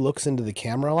think he looks into the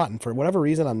camera a lot, and for whatever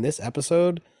reason on this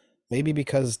episode maybe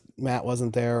because Matt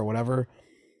wasn't there or whatever,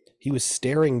 he was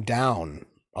staring down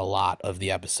a lot of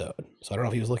the episode. So I don't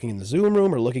know if he was looking in the Zoom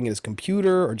room or looking at his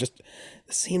computer, or just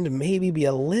seemed to maybe be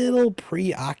a little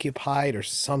preoccupied or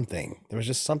something. There was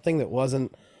just something that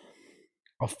wasn't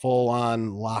a full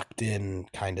on locked in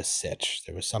kind of sitch.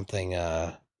 There was something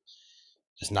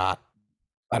just not,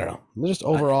 I don't know, just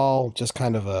overall just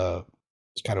kind of a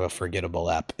forgettable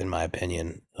ep in my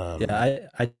opinion.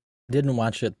 I didn't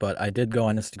watch it, but I did go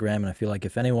on Instagram, and I feel like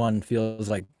if anyone feels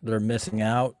like they're missing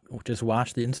out, just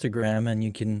watch the Instagram and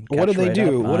you can catch what did they right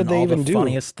do? up What did on they all even the do?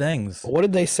 funniest things. What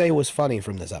did they say was funny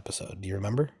from this episode? Do you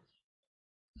remember?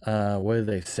 What did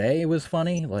they say was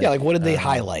funny? Like, yeah, like what did they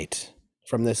highlight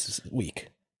from this week?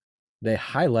 They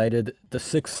highlighted the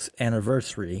 6th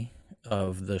anniversary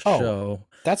of the show.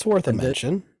 That's worth a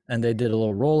mention. And they did a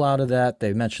little rollout of that.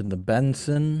 They mentioned the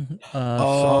Benson song.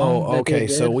 Oh, okay.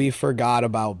 So we forgot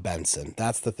about Benson.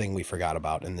 That's the thing we forgot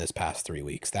about in this past 3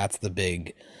 weeks. That's the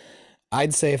big,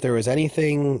 I'd say if there was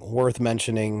anything worth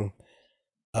mentioning,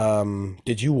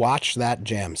 did you watch that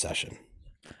jam session?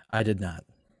 I did not.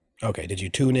 Okay. Did you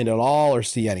tune in at all or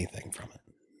see anything from it?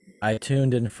 I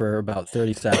tuned in for about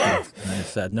 30 seconds and I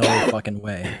said, no fucking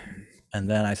way. And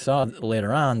then I saw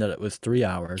later on that it was 3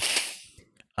 hours.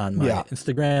 On my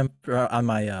Instagram, on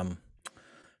my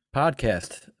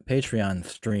podcast Patreon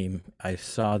stream, I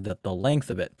saw that the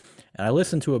length of it, and I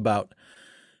listened to about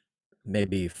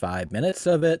maybe 5 minutes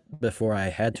of it before I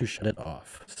had to shut it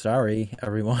off. Sorry,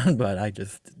 everyone, but I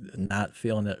just not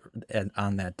feeling it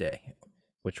on that day,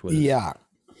 which was a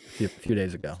few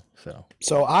days ago.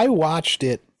 So I watched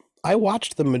it. I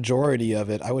watched the majority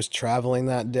of it. I was traveling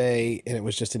that day, and it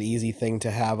was just an easy thing to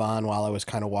have on while I was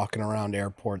kind of walking around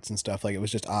airports and stuff. Like, it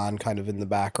was just on kind of in the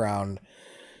background.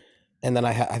 And then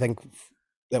I think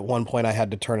at one point I had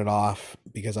to turn it off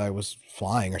because I was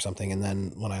flying or something. And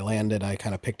then when I landed, I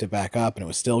kind of picked it back up and it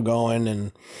was still going.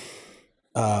 And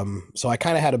so I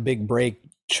kind of had a big break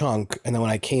chunk. And then when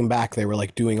I came back, they were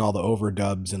like doing all the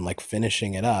overdubs and like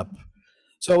finishing it up.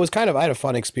 So it was kind of, I had a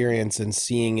fun experience in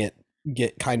seeing it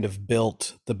get kind of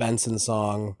built, the Benson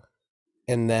song,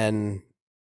 and then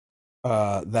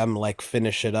them like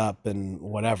finish it up and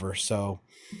whatever. So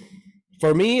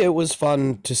for me, it was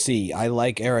fun to see. I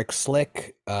like Eric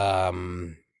Slick. I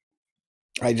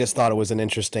just thought it was an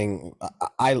interesting,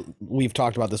 we've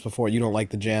talked about this before. You don't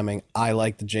like the jamming. I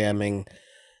like the jamming.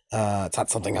 It's not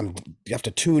something you have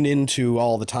to tune into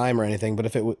all the time or anything, but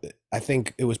I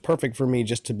think it was perfect for me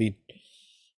just to be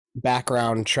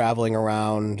background traveling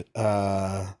around.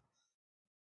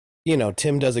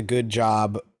 Tim does a good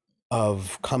job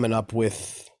of coming up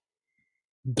with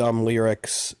dumb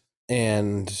lyrics,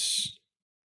 and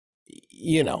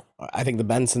I think the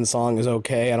Benson song is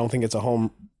okay. I don't think it's a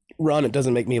home run. It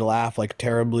doesn't make me laugh like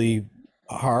terribly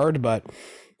hard, but I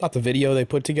thought the video they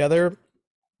put together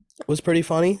was pretty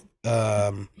funny.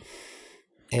 And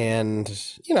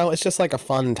it's just like a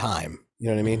fun time. You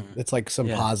know what I mean? It's like some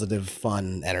positive,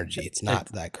 fun energy. It's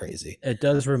not that crazy. It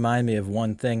does remind me of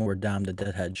one thing where Dom the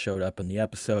Deadhead showed up in the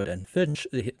episode, and Fish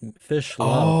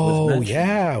Love was mentioned.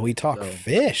 Yeah, we talk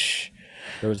Fish.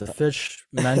 There was a Fish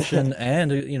mention,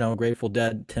 and Grateful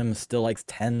Dead. Tim still likes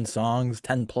 10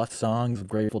 plus songs of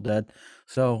Grateful Dead.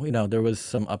 So there was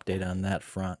some update on that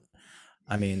front.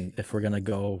 I mean, if we're gonna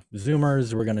go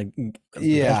Zoomers, we're gonna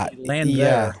land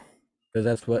there, because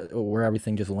that's where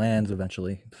everything just lands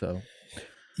eventually. So.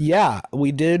 Yeah,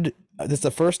 we did. This is the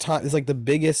first time. It's like the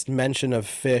biggest mention of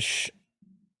Fish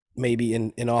maybe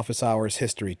in Office Hours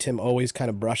history. Tim always kind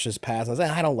of brushes past. I was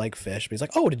like, I don't like Fish. But he's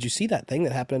like, oh, did you see that thing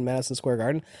that happened in Madison Square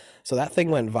Garden? So that thing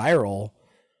went viral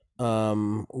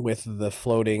with the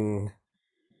floating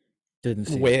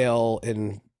whale.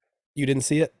 And you didn't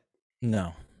see it?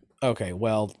 No. Okay,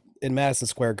 well, in Madison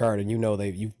Square Garden,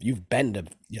 you've been to,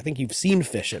 I think you've seen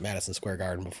Fish at Madison Square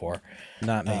Garden before.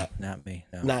 Not me.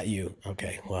 No. Not you.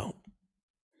 Okay, well,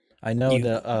 I know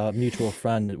that a mutual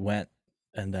friend went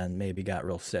and then maybe got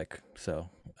real sick. So,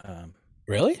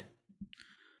 really?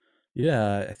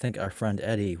 Yeah, I think our friend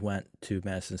Eddie went to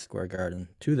Madison Square Garden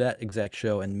to that exact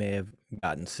show and may have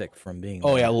gotten sick from being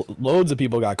there. Oh yeah, loads of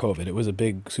people got COVID. It was a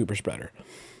big super spreader.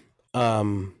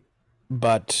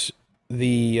 But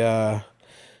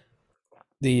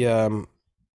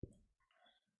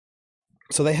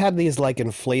so they had these like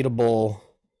inflatable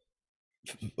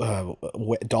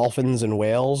dolphins and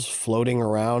whales floating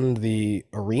around the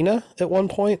arena at one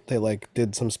point. They like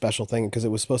did some special thing because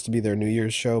it was supposed to be their New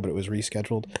Year's show, but it was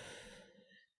rescheduled.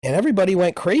 And everybody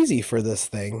went crazy for this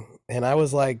thing. And I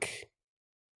was like,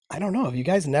 I don't know. Have you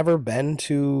guys never been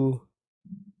to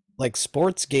like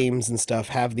sports games and stuff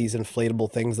have these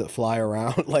inflatable things that fly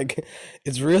around? Like,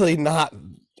 it's really not,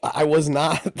 I was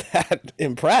not that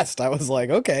impressed. I was like,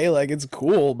 okay, like it's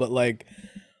cool, but like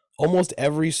almost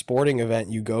every sporting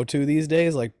event you go to these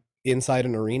days, like inside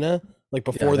an arena, like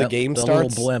before the game the starts,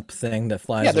 little blimp thing that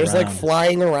flies. Yeah, there's around. like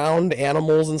flying around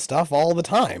animals and stuff all the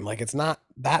time. Like it's not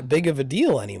that big of a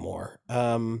deal anymore.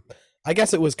 I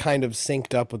guess it was kind of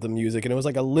synced up with the music, and it was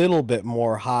like a little bit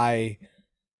more high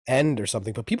end or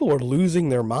something. But people were losing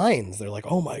their minds. They're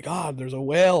like, "Oh my God, there's a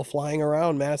whale flying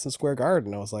around Madison Square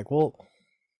Garden." I was like, "Well,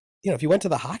 if you went to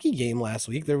the hockey game last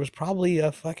week, there was probably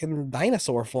a fucking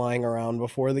dinosaur flying around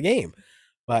before the game."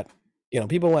 But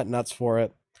people went nuts for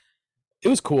it. It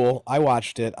was cool. I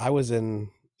watched it. I was in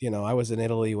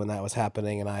Italy when that was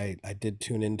happening, and I did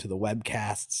tune into the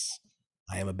webcasts.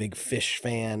 I am a big Fish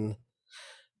fan,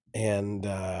 and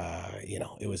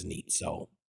it was neat. So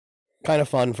kind of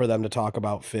fun for them to talk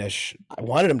about Fish. I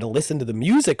wanted them to listen to the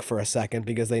music for a second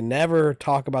because they never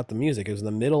talk about the music. It was in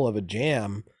the middle of a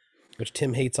jam, which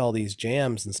Tim hates all these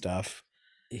jams and stuff.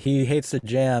 He hates the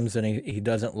jams, and he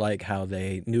doesn't like how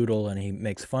they noodle, and he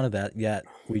makes fun of that. Yet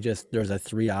there's a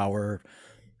 3-hour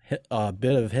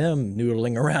bit of him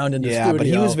noodling around in the studio.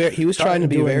 Yeah, but he was trying to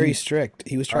be very strict.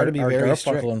 He was trying to be very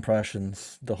strict.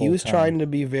 Impressions the whole He was time. trying to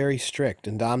be very strict,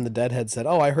 and Dom the Deadhead said,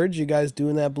 "Oh, I heard you guys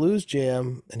doing that blues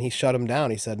jam," and he shut him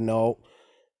down. He said, "No,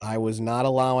 I was not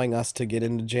allowing us to get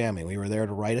into jamming. We were there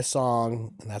to write a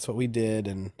song, and that's what we did."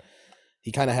 And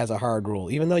he kind of has a hard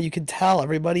rule, even though you could tell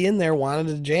everybody in there wanted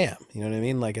to jam. You know what I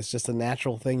mean? Like it's just a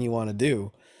natural thing you want to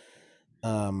do.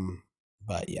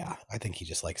 But yeah, I think he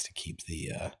just likes to keep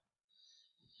the,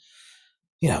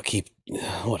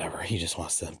 whatever. He just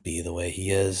wants to be the way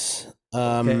he is.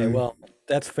 Okay, well,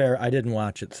 that's fair. I didn't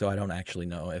watch it, so I don't actually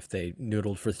know if they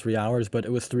noodled for 3 hours, but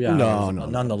it was 3 hours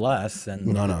nonetheless.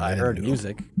 And I heard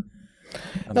music.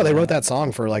 No, they wrote that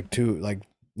song for like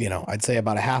I'd say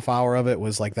about a half hour of it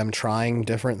was like them trying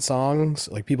different songs.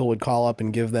 Like people would call up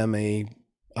and give them a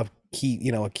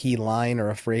key, a key line or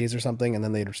a phrase or something, and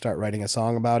then they'd start writing a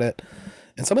song about it.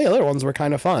 And some of the other ones were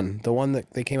kind of fun. The one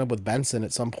that they came up with Benson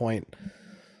at some point,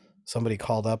 somebody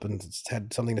called up and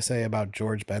had something to say about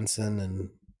George Benson, and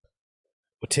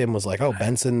Tim was like, "Oh,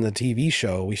 Benson, the TV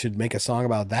show, we should make a song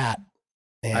about that."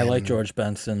 And I like George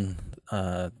Benson,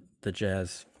 the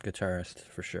jazz guitarist,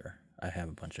 for sure. I have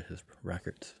a bunch of his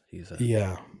records. He's a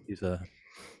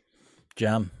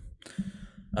gem.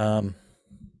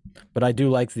 But I do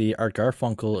like the Art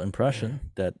Garfunkel impression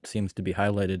that seems to be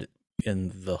highlighted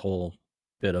in the whole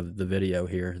bit of the video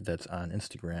here that's on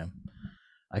Instagram.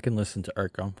 I can listen to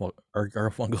Art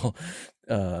Garfunkel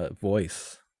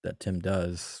voice that Tim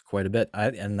does quite a bit. I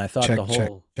thought the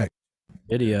whole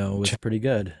video was pretty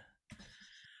good.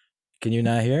 Can you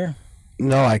not hear?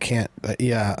 No, I can't.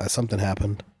 Something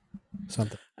happened.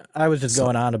 Something. I was just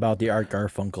going on about the Art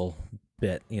Garfunkel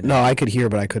bit. No, I could hear,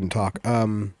 but I couldn't talk.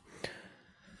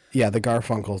 Yeah, the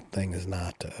Garfunkel thing is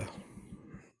not.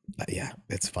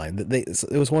 It's fine.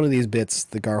 It was one of these bits,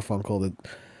 the Garfunkel, that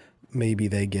maybe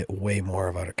they get way more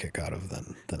of a kick out of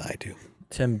than I do.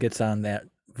 Tim gets on that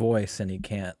voice and he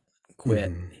can't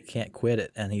quit. Mm-hmm. He can't quit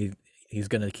it, and he's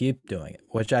going to keep doing it,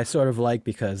 which I sort of like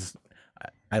because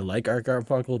I like Art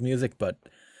Garfunkel music, but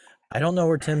I don't know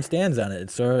where Tim stands on it. It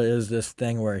sort of is this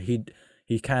thing where he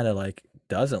kind of like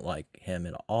doesn't like him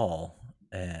at all,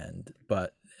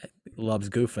 but loves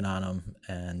goofing on him,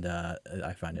 and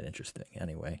I find it interesting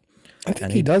anyway. I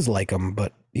think he does like him,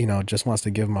 but just wants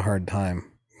to give him a hard time.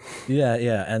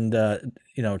 Yeah, and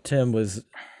Tim was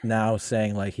now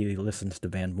saying like he listens to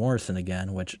Van Morrison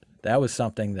again, which that was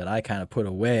something that I kind of put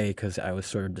away because I was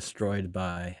sort of destroyed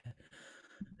by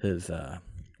his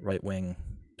right wing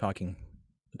talking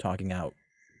out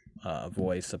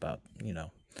voice about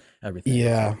everything.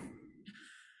 Yeah.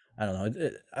 I don't know.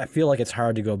 I feel like it's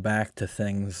hard to go back to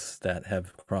things that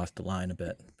have crossed the line a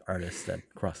bit. Artists that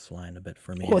crossed the line a bit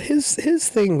for me. Well, his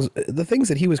things, the things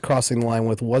that he was crossing the line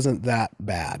with, wasn't that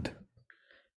bad,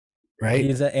 right?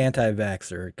 He's an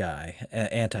anti-vaxxer guy,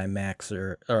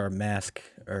 anti-maxer or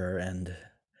masker, and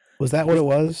was that what it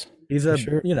was? He's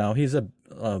he's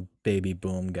a baby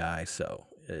boom guy. So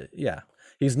yeah,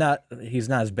 he's not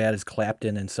as bad as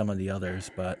Clapton and some of the others,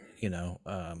 but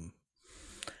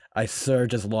I sort of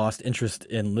just lost interest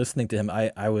in listening to him.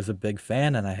 I was a big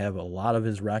fan, and I have a lot of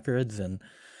his records, and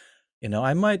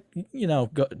I might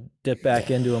go dip back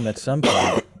into him at some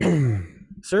point.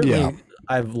 Certainly, yeah.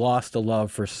 I've lost a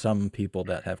love for some people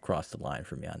that have crossed the line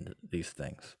for me on these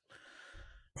things.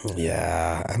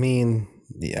 Yeah, I mean,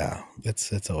 yeah,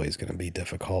 it's always going to be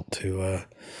difficult to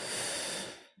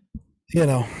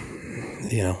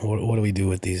what do we do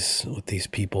with these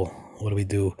people? What do we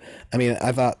do? I mean,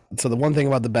 I thought, so the one thing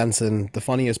about the Benson, the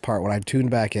funniest part when I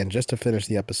tuned back in just to finish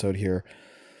the episode here,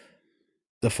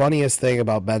 the funniest thing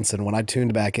about Benson, when I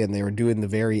tuned back in, they were doing the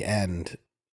very end,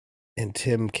 and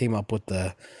Tim came up with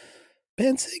the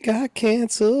Benson got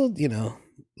canceled,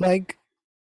 like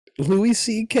Louis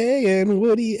C.K. and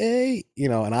Woody A.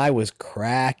 And I was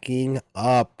cracking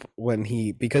up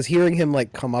because hearing him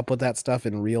like come up with that stuff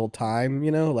in real time,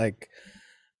 like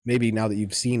maybe now that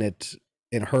you've seen it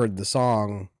and heard the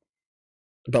song,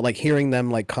 but like hearing them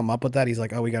like come up with that, he's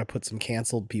like, oh, we got to put some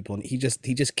canceled people. And he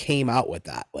just came out with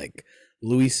that, like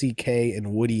Louis C.K.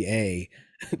 and Woody A.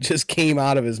 just came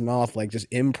out of his mouth, like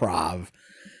just improv.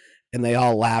 And they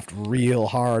all laughed real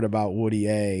hard about Woody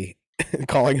A.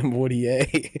 calling him Woody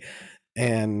A.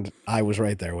 And I was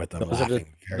right there with them.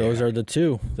 Those are the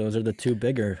two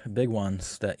big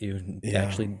ones that you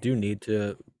actually do need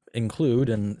to include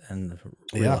and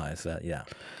realize that. Yeah,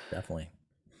 definitely.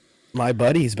 My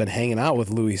buddy's been hanging out with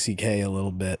Louis C.K. a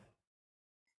little bit.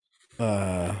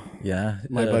 My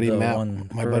buddy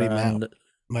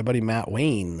Matt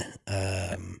Wayne.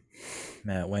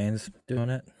 Matt Wayne's doing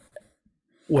it.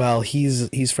 Well, he's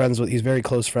very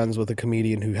close friends with a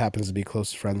comedian who happens to be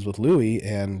close friends with Louis,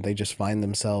 and they just find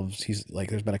themselves, he's like,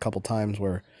 there's been a couple times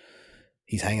where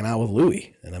he's hanging out with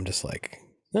Louis, and I'm just like,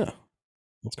 yeah,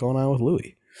 what's going on with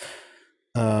Louis?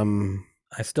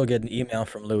 I still get an email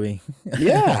from Louis.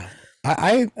 Yeah.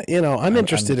 I'm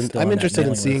interested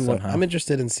in seeing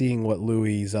what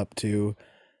Louis is up to.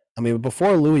 I mean,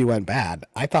 before Louis went bad,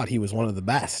 I thought he was one of the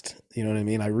best. You know what I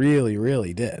mean? I really,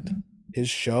 really did. His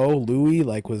show, Louis,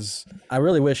 was. I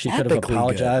really wish he could have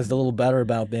apologized a little better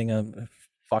about being a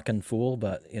fucking fool,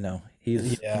 but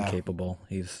he's incapable.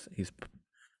 He's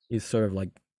sort of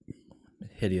like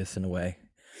hideous in a way.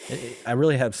 I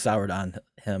really have soured on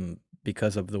him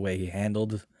because of the way he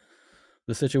handled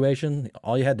the situation.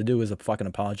 All you had to do was fucking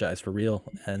apologize for real,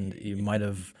 and you might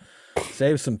have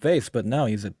saved some face. But no,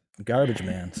 he's a garbage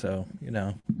man. So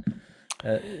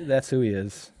that's who he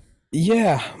is.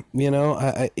 Yeah,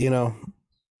 I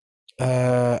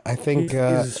think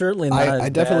he's certainly not as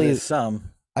bad as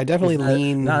some. I definitely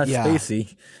lean not as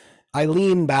spacey. I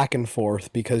lean back and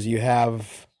forth because you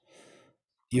have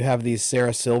these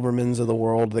Sarah Silvermans of the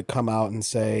world that come out and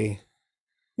say,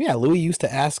 yeah, Louis used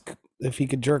to ask if he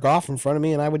could jerk off in front of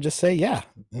me, and I would just say yeah,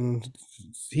 and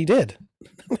he did.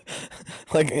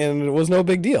 And it was no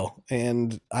big deal,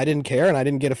 and I didn't care, and I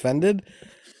didn't get offended.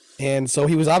 And so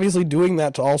he was obviously doing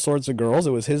that to all sorts of girls.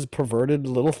 It was his perverted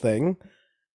little thing.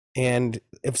 And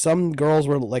if some girls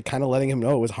were like kind of letting him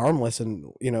know it was harmless,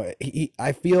 and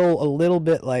I feel a little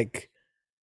bit like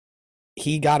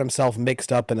he got himself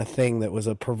mixed up in a thing that was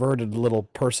a perverted little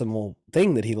personal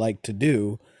thing that he liked to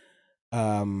do,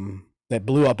 that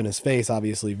blew up in his face,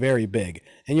 obviously very big.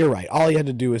 And you're right. All he had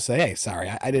to do was say, hey,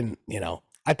 sorry, I didn't,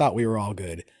 I thought we were all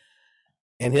good.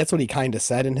 And that's what he kind of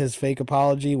said in his fake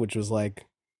apology, which was like,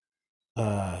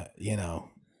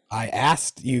 I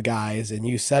asked you guys and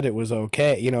you said it was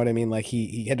okay. You know what I mean? Like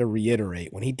he had to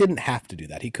reiterate when he didn't have to do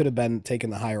that. He could have been taken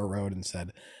the higher road and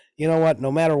said, you know what,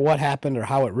 no matter what happened or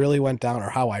how it really went down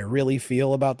or how I really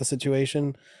feel about the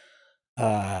situation,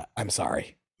 I'm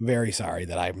sorry. Very sorry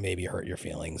that I maybe hurt your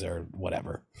feelings or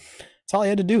whatever. That's all I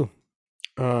had to do.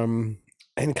 And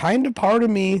kind of part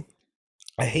of me,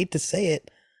 I hate to say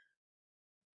it,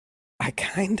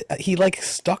 he like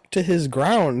stuck to his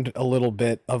ground a little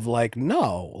bit of like,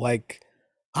 no, like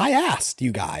I asked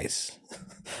you guys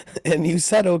and you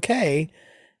said, okay.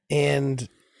 And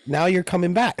now you're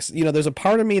coming back. There's a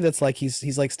part of me that's like,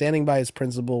 he's like standing by his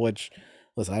principle, which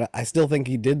listen, I still think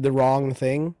he did the wrong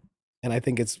thing. And I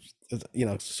think it's,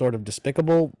 sort of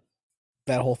despicable,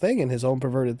 that whole thing and his own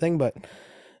perverted thing. But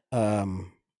I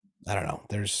don't know.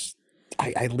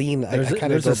 I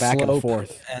kind of go back and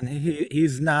forth, and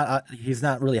he's not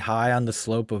really high on the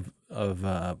slope of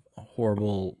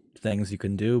horrible things you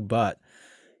can do, but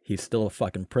he's still a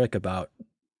fucking prick about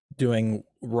doing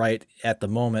right at the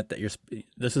moment that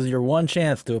this is your one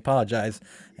chance to apologize,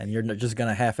 and you're just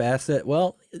gonna half-ass it.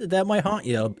 Well, that might haunt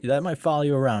you. That might follow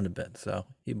you around a bit. So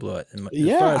he blew it.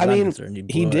 Yeah, I mean,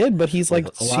 he did, but he's like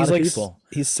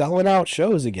he's selling out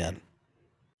shows again.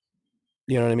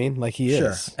 You know what I mean? Like he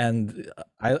is. And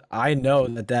I know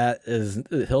that is,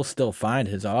 he'll still find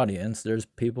his audience. There's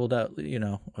people that,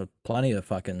 plenty of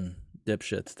fucking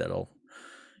dipshits that'll,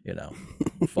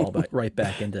 fall right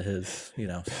back into his,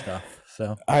 stuff.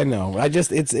 So I know.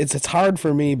 It's hard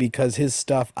for me because his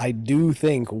stuff I do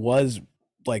think was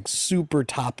like super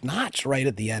top notch right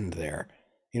at the end there.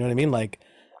 You know what I mean? Like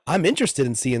I'm interested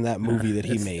in seeing that movie that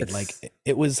he made. Like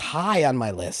it was high on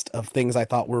my list of things I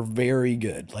thought were very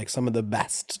good. Like some of the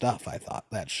best stuff. I thought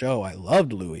that show, I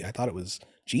loved Louis. I thought it was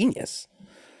genius.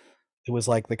 It was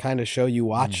like the kind of show you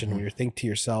watch and Mhm. you think to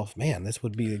yourself, man, this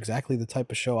would be exactly the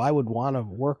type of show I would want to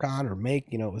work on or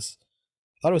make. You know, I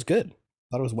thought it was good.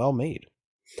 Thought it was well made.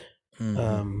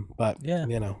 But Yeah.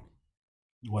 you know,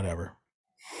 whatever.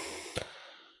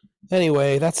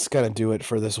 Anyway, that's gonna do it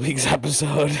for this week's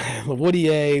episode. Woody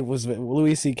A was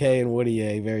Louis C.K. and Woody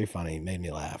A. Very funny, made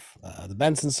me laugh. The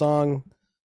Benson song,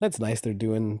 that's nice. They're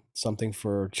doing something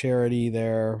for charity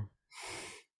there.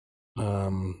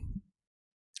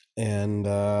 And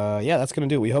yeah, that's gonna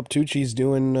do it. We hope Tucci's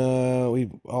doing. We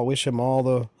all wish him all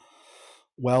the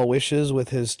well wishes with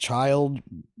his child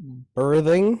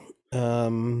birthing.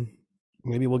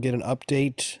 Maybe we'll get an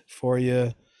update for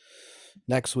you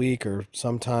next week or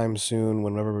sometime soon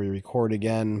whenever we record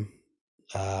again.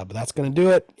 But that's going to do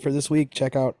it for this week.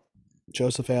 Check out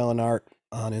Joseph Allen Art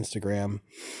on Instagram.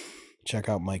 Check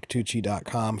out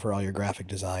MikeTucci.com for all your graphic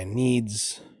design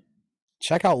needs.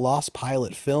 Check out Lost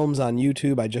Pilot Films on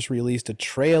YouTube. I just released a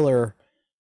trailer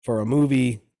for a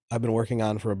movie I've been working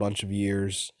on for a bunch of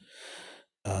years.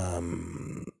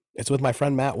 It's with my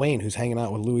friend Matt Wayne, who's hanging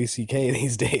out with Louis C.K.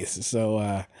 these days.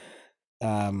 So,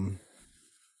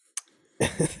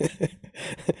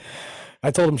 I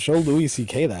told him, show Louis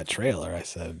C.K. that trailer. I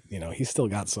said, you know, he's still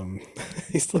got some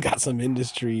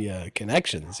industry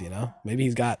connections, you know, maybe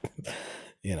he's got,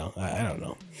 you know, I don't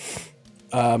know.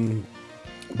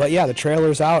 But yeah, the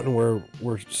trailer's out and we're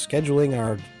scheduling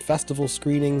our festival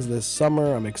screenings this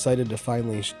summer. I'm excited to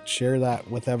finally share that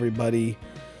with everybody.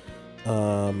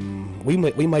 We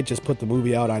might just put the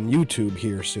movie out on YouTube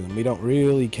here soon. We don't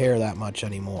really care that much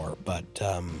anymore, but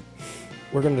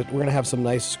we're gonna have some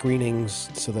nice screenings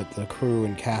so that the crew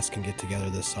and cast can get together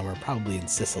this summer, probably in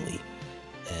Sicily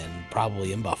and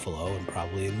probably in Buffalo and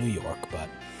probably in New York. But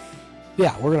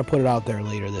yeah, we're gonna put it out there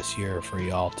later this year for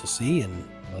y'all to see and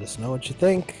let us know what you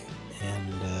think.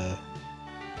 And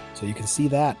so you can see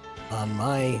that on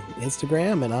my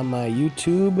Instagram and on my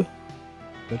YouTube.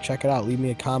 Go check it out. Leave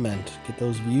me a comment. Get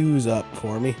those views up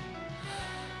for me.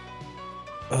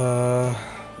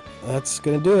 That's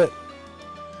gonna do it.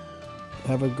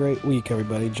 Have a great week,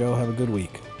 everybody. Joe, have a good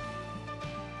week.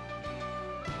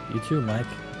 You too, Mike.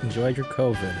 Enjoy your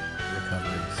COVID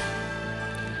recoveries.